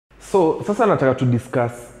So sasa nataka to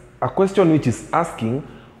discuss a question which is asking,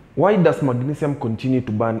 why does magnesium continue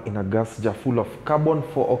to burn in a gas jar full of carbon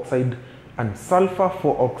 4 oxide and sulfur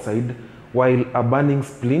 4 oxide while a burning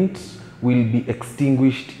splint will be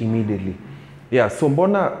extinguished immediately? Yeah, so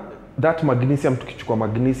mbona that magnesium, tukichukua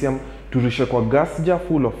magnesium turushe kwa gas jar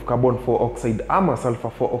full of carbon 4 oxide ama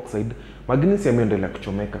sulfur 4 oxide, magnesium yaendelea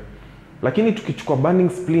kuchomeka. Lakini tukichukua burning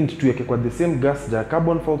splint tuweke kwa the same gas jar,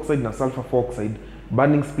 carbon 4 oxide na sulfur 4 oxide,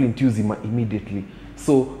 burning splint uzima immediately.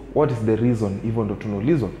 So what is the reason? Hivyo ndo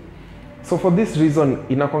tunaulizwa. So for this reason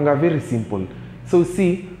inakwanga very simple. So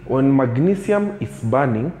see, when magnesium is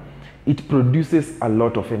burning, it produces a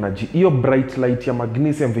lot of energy. Hiyo bright light ya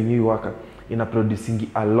magnesium venye iwaka ina producing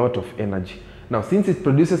a lot of energy. Now since it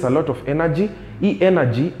produces a lot of energy, hii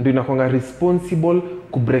energy ndio inakwanga responsible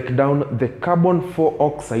to break down the carbon 4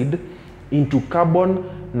 oxide into carbon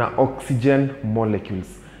na oxygen molecules.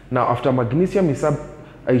 Now after magnesium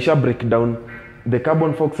isha break down the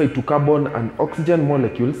carbon 4 oxide to carbon and oxygen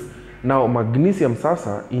molecules, now magnesium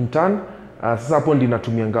sasa in turn sasa hapo ndio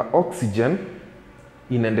inatumianga oxygen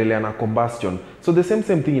inaendelea na combustion. So the same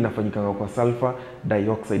thing inafanyikanga kwa sulfur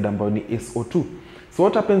dioxide ambayo ni SO2. So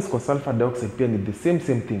what happens kwa sulfur dioxide pia ni the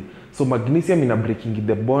same thing. So magnesium ina breaking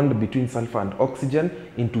the bond between sulfur and oxygen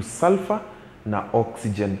into sulfur na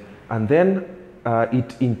oxygen, and then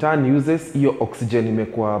it in turn uses hiyo oxygen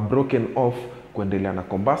imekuwa broken off kuendelea na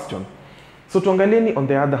combustion. So tuangalieni on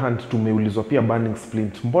the other hand, tumeulizwa pia burning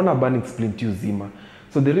splint. Mbona burning splint uzima?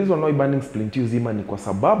 So the reason why burning splint uzima ni kwa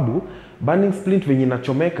sababu burning splint venye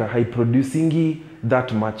inachomeka haiproducingi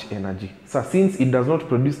that much energy. So since it does not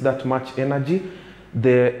produce that much energy,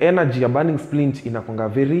 the energy ya burning splint inakwanga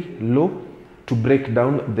very low to break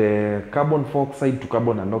down the carbon 4 oxide to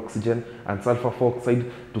carbon and oxygen and sulfur 4 oxide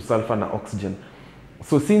to sulfur na oxygen.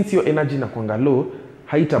 So since your energy inakwanga low,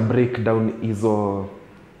 haita break down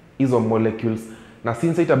hizo molecules. Na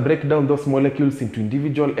since haita break down those molecules into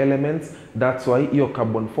individual elements, that's why hiyo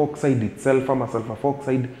carbon 4 oxide itself ama sulfur 4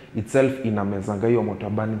 oxide itself inamezanga hiyo moto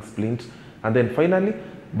burning splint, and then finally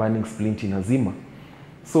burning splint inazima.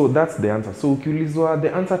 So that's the answer. So ukiulizwa the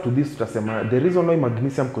answer to this, tutasema the reason why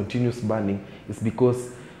magnesium continues burning is because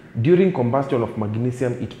during combustion of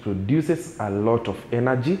magnesium it produces a lot of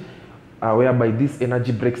energy, whereby this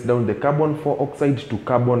energy breaks down the carbon 4 oxide to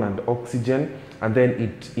carbon and oxygen, and then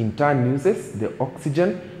it in turn uses the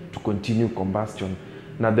oxygen to continue combustion.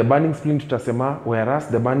 Now the burning splint tutasema,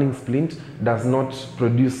 whereas the burning splint does not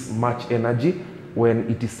produce much energy when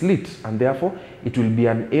it is lit, and therefore it will be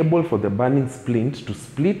unable for the burning splint to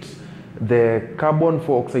split the carbon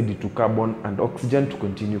 4 oxide into carbon and oxygen to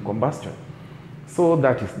continue combustion. So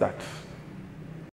that is that.